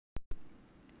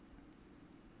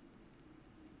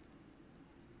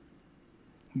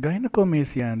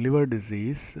Gynacomastia and liver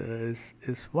disease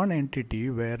is one entity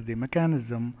where the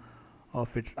mechanism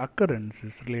of its occurrence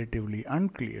is relatively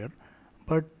unclear,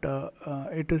 but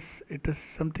it is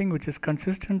something which is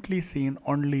consistently seen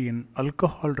only in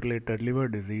alcohol-related liver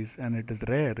disease, and it is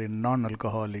rare in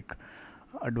non-alcoholic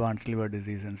advanced liver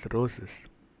disease and cirrhosis.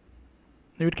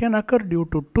 It can occur due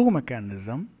to two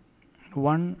mechanisms.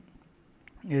 One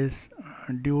is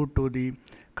due to the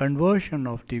conversion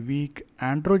of the weak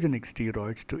androgenic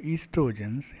steroids to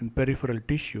estrogens in peripheral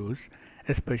tissues,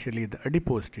 especially the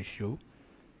adipose tissue.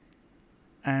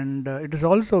 And it is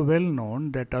also well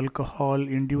known that alcohol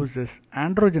induces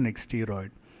androgenic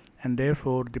steroid, and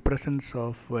therefore the presence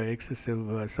of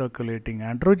excessive circulating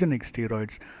androgenic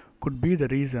steroids could be the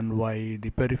reason why the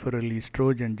peripheral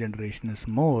estrogen generation is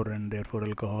more, and therefore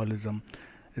alcoholism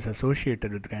is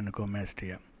associated with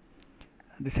gynecomastia.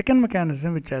 The second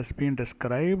mechanism which has been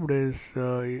described is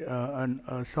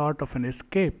a sort of an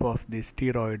escape of the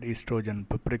steroid estrogen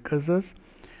precursors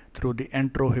through the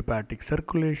enterohepatic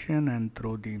circulation and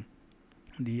through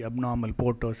the abnormal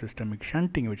portosystemic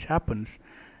shunting which happens,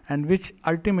 and which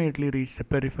ultimately reach the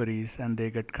peripheries and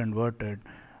they get converted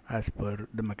as per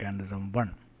the mechanism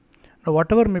 1. Now,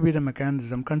 whatever may be the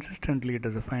mechanism, consistently it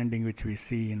is a finding which we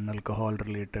see in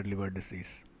alcohol-related liver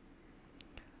disease.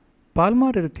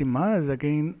 Palmar erythema is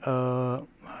again a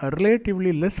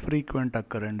relatively less frequent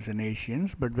occurrence in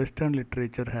Asians, but Western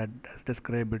literature has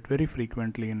described it very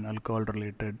frequently in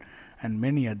alcohol-related and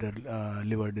many other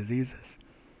liver diseases.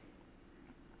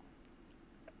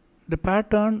 The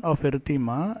pattern of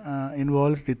erythema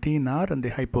involves the thenar and the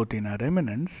hypothenar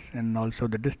eminence, and also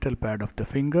the distal pad of the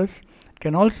fingers. It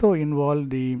can also involve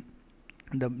the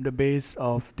base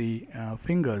of the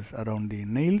fingers around the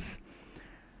nails.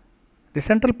 The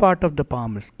central part of the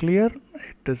palm is clear.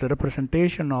 It is a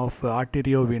representation of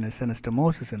arteriovenous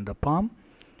anastomosis in the palm,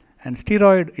 and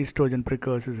steroid estrogen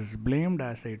precursors is blamed,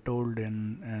 as I told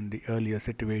in the earlier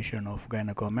situation of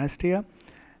gynecomastia,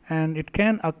 and it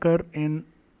can occur in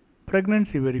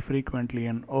pregnancy very frequently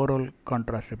in oral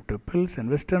contraceptive pills, and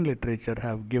Western literature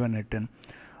have given it in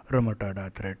rheumatoid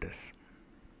arthritis.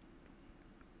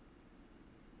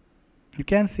 You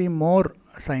can see more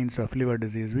signs of liver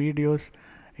disease videos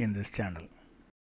in this channel.